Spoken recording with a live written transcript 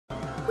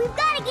We've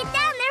got to get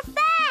down there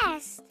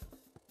fast!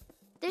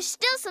 There's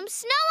still some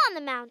snow on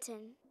the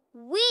mountain.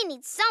 We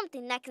need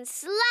something that can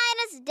slide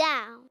us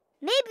down.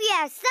 Maybe you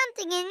have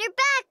something in your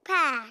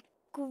backpack.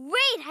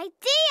 Great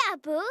idea,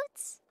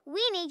 Boots.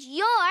 We need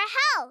your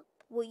help.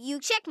 Will you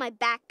check my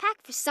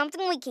backpack for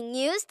something we can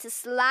use to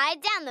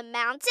slide down the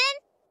mountain?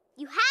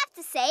 You have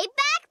to say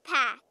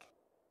backpack.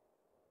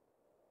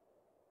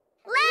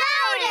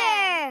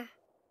 Louder!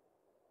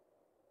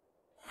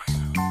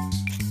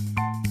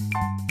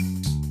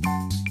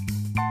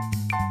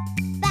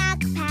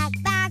 Backpack,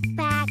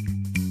 backpack,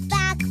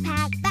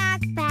 backpack,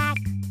 backpack.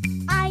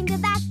 I'm the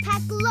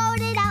backpack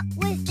loaded up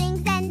with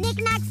things and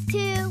knickknacks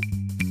too.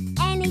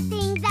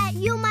 Anything that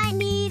you might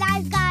need,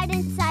 I've got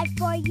inside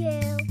for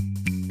you.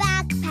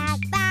 Backpack,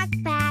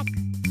 backpack,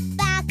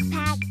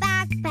 backpack,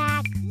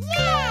 backpack.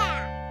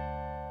 Yeah!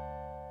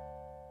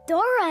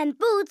 Dora and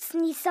Boots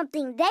need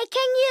something they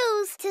can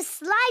use to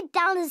slide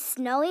down a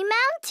snowy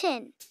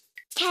mountain.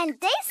 Can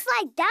they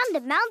slide down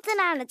the mountain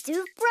on a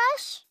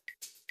toothbrush?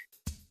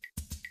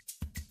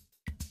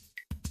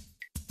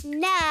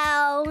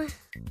 No.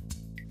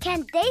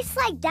 Can they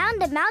slide down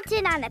the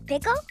mountain on a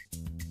pickle?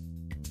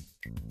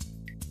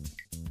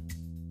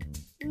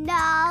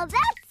 No,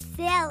 that's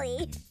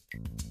silly.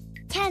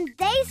 Can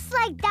they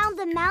slide down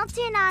the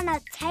mountain on a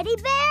teddy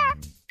bear?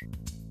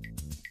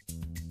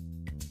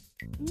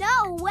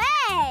 No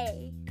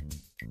way!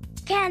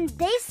 Can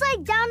they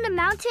slide down the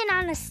mountain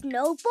on a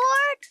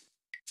snowboard?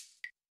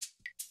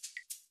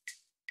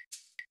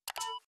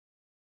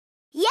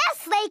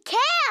 Yes, they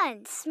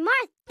can!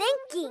 Smart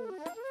thinking.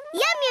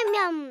 Yum, yum,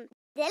 yum.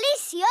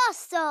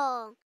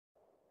 Delicioso.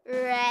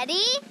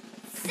 Ready,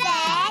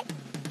 set,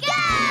 go!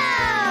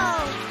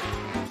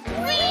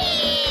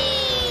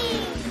 Whee!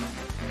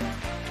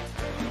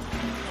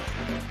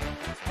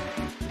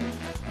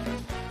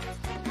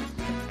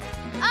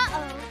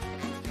 Uh-oh.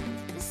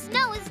 The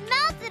snow is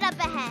melted up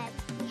ahead.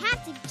 We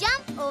have to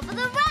jump over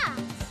the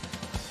rocks.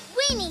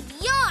 We need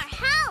your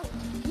help.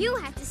 You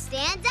have to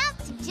stand up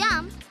to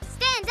jump.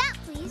 Stand up,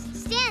 please.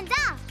 Stand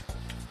up.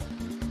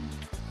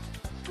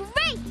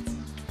 Great!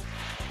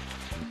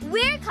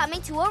 We're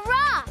coming to a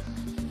rock.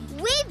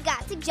 We've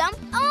got to jump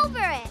over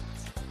it.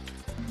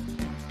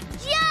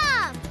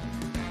 Jump!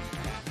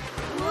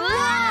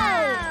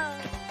 Whoa!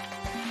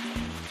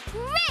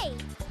 Great!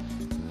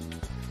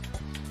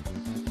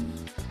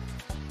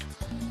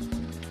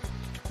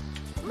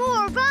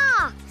 More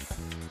rocks.